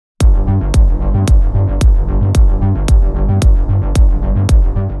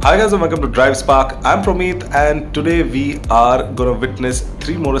Hi guys and welcome to DriveSpark. I'm Promeet and today we are gonna witness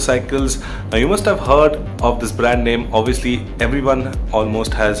 3 motorcycles. Now you must have heard of this brand name. Obviously everyone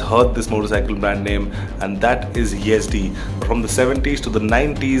almost has heard this motorcycle brand name, and that is Yezdi. From the 70s to the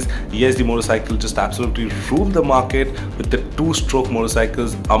 90s, Yezdi motorcycle just absolutely ruled the market with the 2-stroke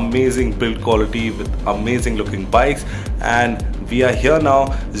motorcycles, amazing build quality with amazing looking bikes. And we are here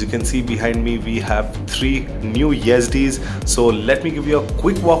now. As you can see behind me, we have 3 new Yezdis. So let me give you a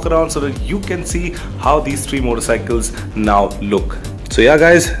quick walk around so that you can see how these 3 motorcycles now look. So yeah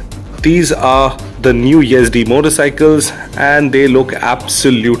guys, these are the new Yezdi motorcycles and they look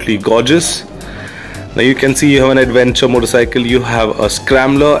absolutely gorgeous. Now you can see you have an adventure motorcycle, you have a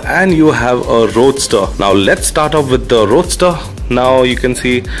Scrambler and you have a Roadster. Now let's start off with the Roadster. Now you can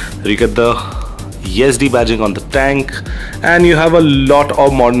see you get the Yezdi badging on the tank, and you have a lot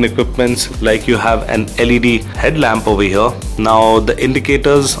of modern equipments, like you have an LED headlamp over here. Now the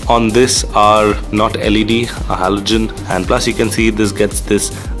indicators on this are not LED, a halogen, and plus you can see this gets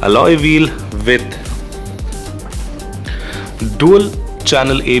this alloy wheel with dual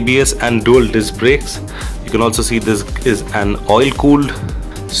channel ABS and dual disc brakes. You can also see this is an oil cooled.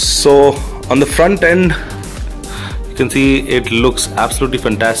 So on the front end you can see it looks absolutely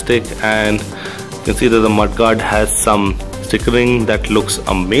fantastic, and you can see that the mudguard has some stickering that looks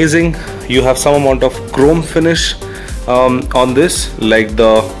amazing. You have some amount of chrome finish on this, like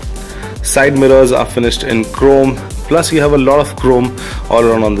the side mirrors are finished in chrome, plus you have a lot of chrome all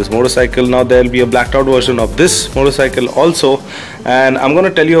around on this motorcycle. Now there will be a blacked out version of this motorcycle also, and I'm going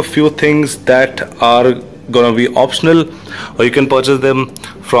to tell you a few things that are going to be optional, or you can purchase them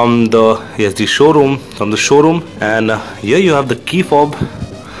from the Yezdi showroom, and here you have the key fob.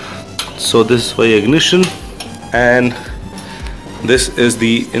 So this is for your ignition, and this is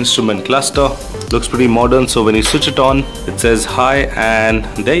the instrument cluster. Looks pretty modern, so when you switch it on it says hi, and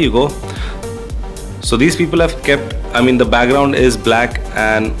there you go. So these people have kept, the background is black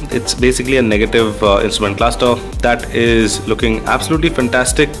and it's basically a negative instrument cluster. That is looking absolutely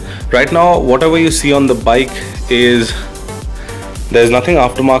fantastic. Right now whatever you see on the bike is, there's nothing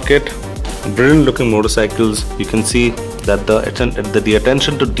aftermarket. Brilliant looking motorcycles. You can see that the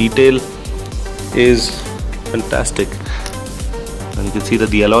attention to detail is fantastic, and you can see that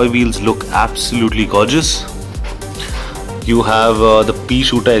the alloy wheels look absolutely gorgeous. You have the pea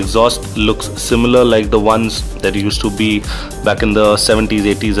shooter exhaust, looks similar like the ones that used to be back in the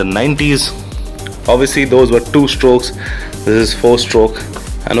 70s, 80s and 90s. Obviously those were 2 strokes, this is 4-stroke.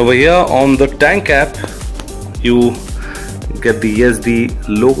 And over here on the tank cap you get the Yezdi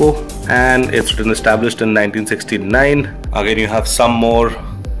logo, and it's written established in 1969. Again you have some more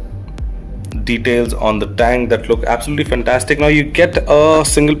details on the tank that look absolutely fantastic. Now you get a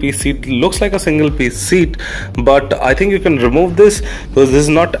single piece seat, looks like a single piece seat, but I think you can remove this because this is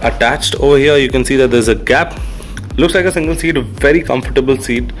not attached. Over here you can see that there's a gap. Looks like a single seat, very comfortable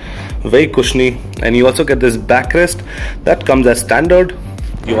seat, very cushiony, and you also get this backrest that comes as standard.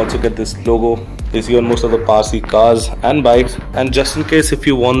 You also get this logo is here on most of the Power C cars and bikes, and just in case if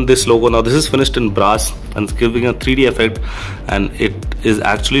you want this logo, now this is finished in brass and it's giving a 3D effect, and it is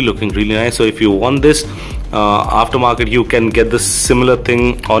actually looking really nice. So if you want this aftermarket, you can get this similar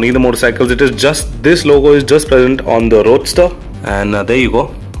thing on either motorcycles. It is just, this logo is just present on the Roadster, and there you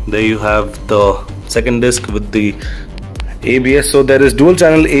go. There you have the second disc with the ABS. So there is dual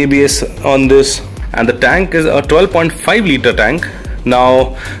channel ABS on this, and the tank is a 12.5 liter tank.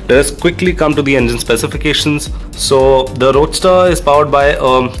 Now let us quickly come to the engine specifications. So the Roadster is powered by a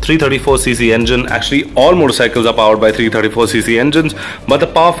 334cc engine. Actually all motorcycles are powered by 334cc engines, but the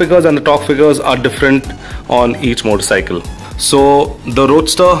power figures and the torque figures are different on each motorcycle. So the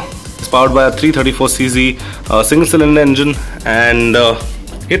Roadster is powered by a 334cc single cylinder engine, and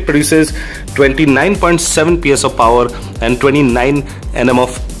it produces 29.7 PS of power and 29 Nm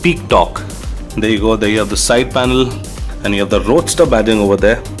of peak torque. There you go. There you have the side panel, and you have the Roadster badging over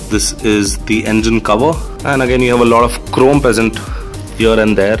there. This is the engine cover, and again you have a lot of chrome present here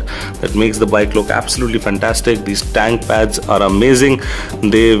and there that makes the bike look absolutely fantastic. These tank pads are amazing.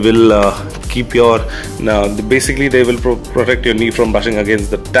 They will keep your, basically they will protect your knee from brushing against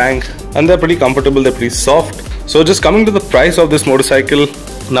the tank, and they're pretty comfortable, they're pretty soft. So just coming to the price of this motorcycle,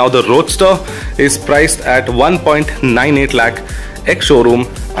 now the Roadster is priced at 1.98 lakh ex-showroom,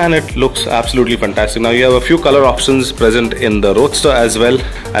 and it looks absolutely fantastic. Now you have a few color options present in the Roadster as well.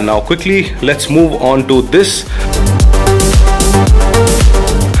 And now quickly let's move on to this.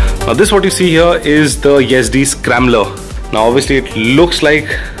 Now this, what you see here, is the Yezdi Scrambler. Now obviously it looks like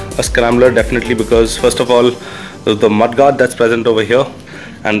a Scrambler definitely, because first of all the mudguard that's present over here,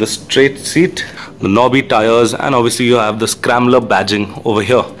 and the straight seat, the knobby tires, and obviously you have the Scrambler badging over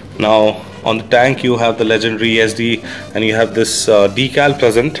here. Now on the tank you have the legendary Yezdi, and you have this decal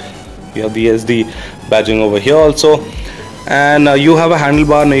present. You have the Yezdi badging over here also, and you have a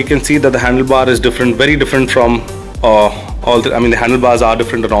handlebar. Now you can see that the handlebar is different, very different from the handlebars are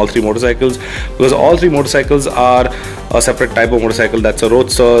different on all three motorcycles, because all three motorcycles are a separate type of motorcycle. That's a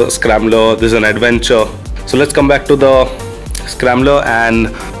Roadster, Scrambler, this is an Adventure. So let's come back to the Scrambler, and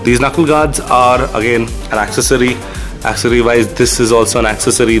these knuckle guards are again an accessory. Accessory wise, this is also an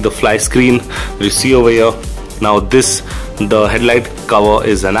accessory, the fly screen you see over here. Now this, the headlight cover,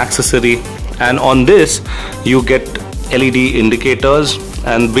 is an accessory, and on this you get LED indicators,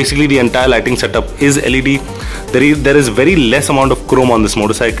 and basically the entire lighting setup is LED. There is very less amount of chrome on this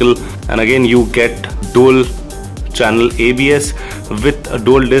motorcycle, and again you get dual channel ABS with a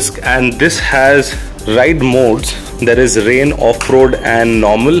dual disc, and this has ride modes. There is rain, off-road and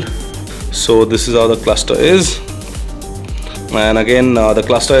normal. So this is how the cluster is, and again the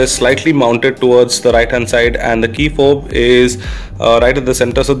cluster is slightly mounted towards the right hand side, and the key fob is right at the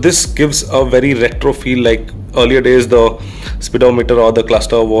center. So this gives a very retro feel, like earlier days the speedometer or the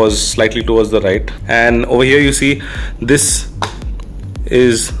cluster was slightly towards the right. And over here you see this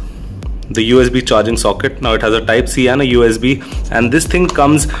is the USB charging socket. Now it has a type C and a USB, and this thing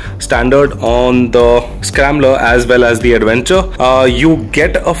comes standard on the Scrambler as well as the Adventure. You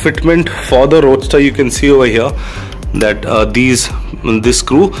get a fitment for the Roadster. You can see over here that this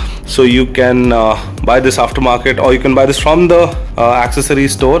screw, so you can buy this aftermarket, or you can buy this from the accessory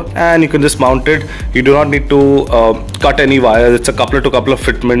store, and you can just mount it. You do not need to cut any wires. It's a coupler to coupler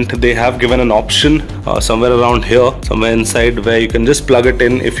fitment. They have given an option somewhere around here, somewhere inside, where you can just plug it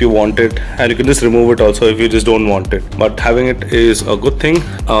in if you want it, and you can just remove it also if you just don't want it. But having it is a good thing.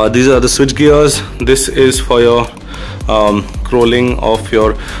 These are the switch gears. This is for your scrolling of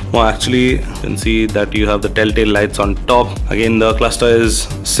your, well, actually you can see that you have the telltale lights on top. Again, the cluster is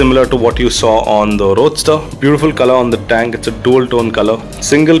similar to what you saw on the Roadster. Beautiful color on the tank. It's a dual tone color.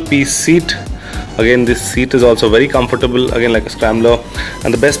 Single piece seat. Again, this seat is also very comfortable, again like a Scrambler.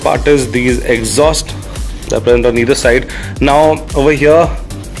 And the best part is these exhausts that are present on either side. Now over here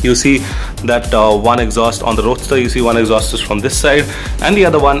you see that one exhaust on the Roadster, you see one exhaust is from this side and the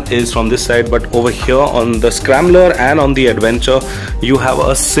other one is from this side, but over here on the Scrambler and on the Adventure you have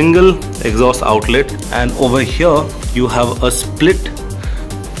a single exhaust outlet, and over here you have a split.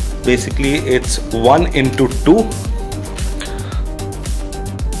 Basically it's 1:2,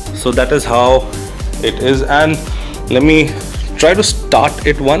 so that is how it is. And let me try to start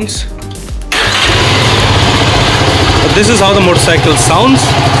it once. This is how the motorcycle sounds.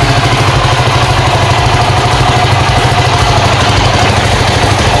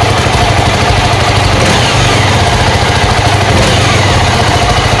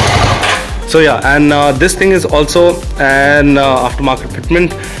 So yeah, and this thing is also an aftermarket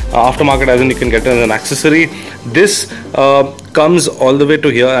fitment. Aftermarket as in you can get it as an accessory. This comes all the way to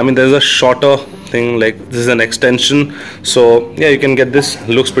here. I mean, there's a shorter thing, like this is an extension. So yeah, you can get this.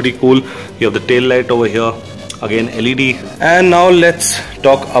 Looks pretty cool. You have the tail light over here. Again LED. And now let's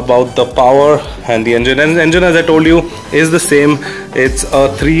talk about the power and the engine. And the engine, as I told you, is the same. It's a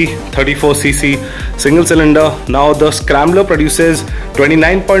 334cc single cylinder. Now the Scrambler produces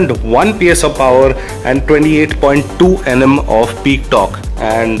 29.1 PS of power and 28.2 Nm of peak torque.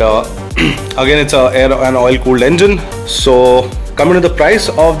 And again, it's a air and oil cooled engine. So coming to the price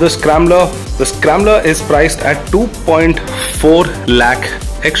of the Scrambler is priced at 2.4 lakh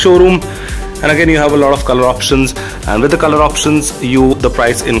ex-showroom. And again, you have a lot of color options, and with the color options the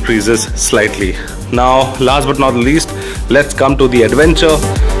price increases slightly. Now last but not least, let's come to the Adventure.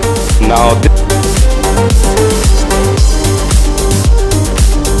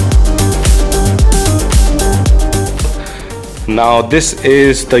 Now this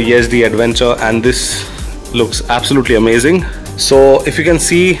is the Yezdi Adventure, and this looks absolutely amazing. So if you can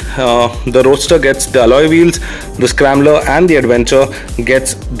see, the Roadster gets the alloy wheels, the Scrambler and the Adventure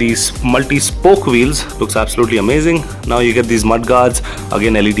gets these multi-spoke wheels. Looks absolutely amazing. Now you get these mud guards,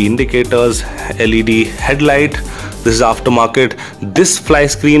 again LED indicators, LED headlight. This is aftermarket. This fly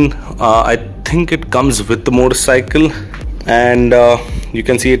screen, I think it comes with the motorcycle, and you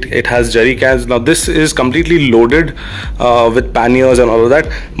can see it has jerry cans. Now this is completely loaded with panniers and all of that,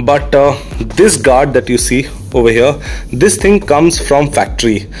 but this guard that you see over here, this thing comes from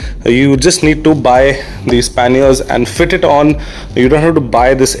factory. You just need to buy these panniers and fit it on. You don't have to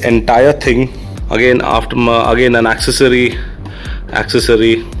buy this entire thing. Again, again an accessory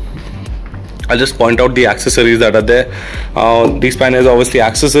I'll just point out the accessories that are there. These pan is obviously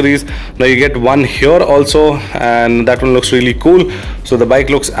accessories. Now you get one here also, and that one looks really cool. So the bike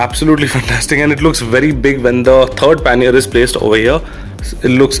looks absolutely fantastic, and it looks very big when the third pannier is placed over here.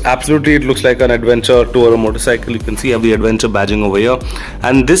 It looks like an adventure tourer motorcycle. You can see I have the adventure badging over here,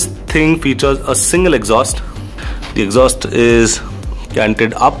 and this thing features a single exhaust. The exhaust is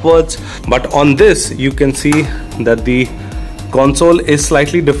canted upwards, but on this you can see that the console is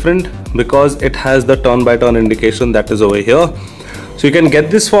slightly different because it has the turn-by-turn indication that is over here. So you can get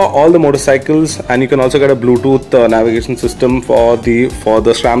this for all the motorcycles, and you can also get a Bluetooth navigation system for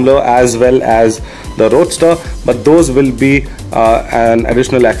the Scrambler as well as the Roadster, but those will be an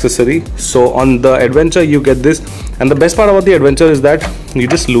additional accessory. So on the Adventure you get this, and the best part about the Adventure is that you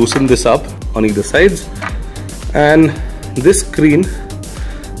just loosen this up on either sides, and this screen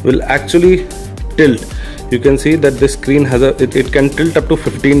will actually tilt. You can see that this screen has it can tilt up to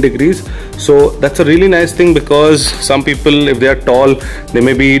 15 degrees. So that's a really nice thing, because some people, if they are tall, they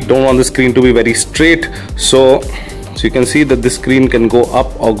maybe don't want the screen to be very straight. So you can see that this screen can go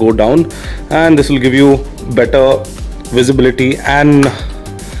up or go down, and this will give you better visibility, and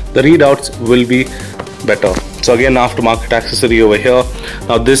the readouts will be better. So again, aftermarket accessory over here.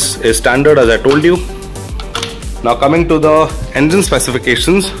 Now this is standard, as I told you. Now coming to the engine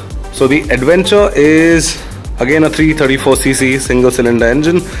specifications. So the Adventure is again a 334cc single cylinder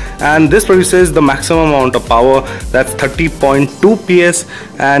engine, and this produces the maximum amount of power, that's 30.2 PS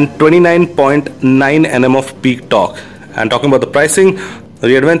and 29.9 Nm of peak torque. And talking about the pricing,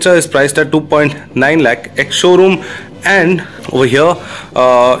 the Adventure is priced at 2.9 lakh ex-showroom, and over here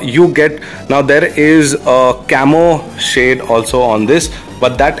you get, now there is a camo shade also on this,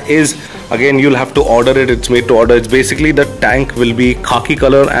 but that is again, you'll have to order it. It's made to order. It's basically the tank will be khaki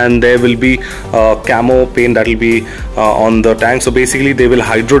color, and there will be camo paint that will be on the tank. So basically they will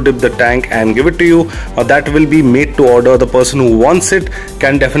hydro dip the tank and give it to you. That will be made to order. The person who wants it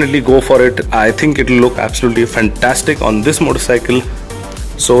can definitely go for it. I think it will look absolutely fantastic on this motorcycle.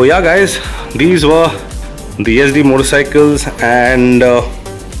 So yeah guys, these were the Yezdi motorcycles, and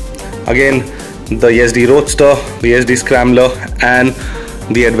again the Yezdi Roadster, the Yezdi Scrambler, and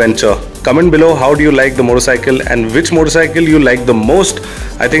the Adventure. Comment below how do you like the motorcycle and which motorcycle you like the most.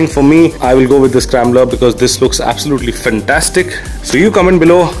 I think for me, I will go with the Scrambler because this looks absolutely fantastic. So you comment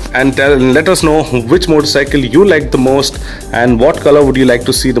below and let us know which motorcycle you like the most, and what color would you like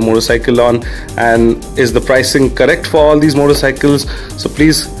to see the motorcycle on, and is the pricing correct for all these motorcycles. So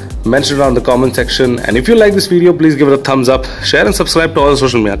please mention it on the comment section, and if you like this video, please give it a thumbs up, share and subscribe to all the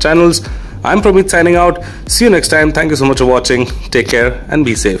social media channels. I'm Pramit signing out. See you next time. Thank you so much for watching. Take care and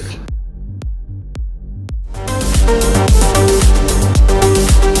be safe.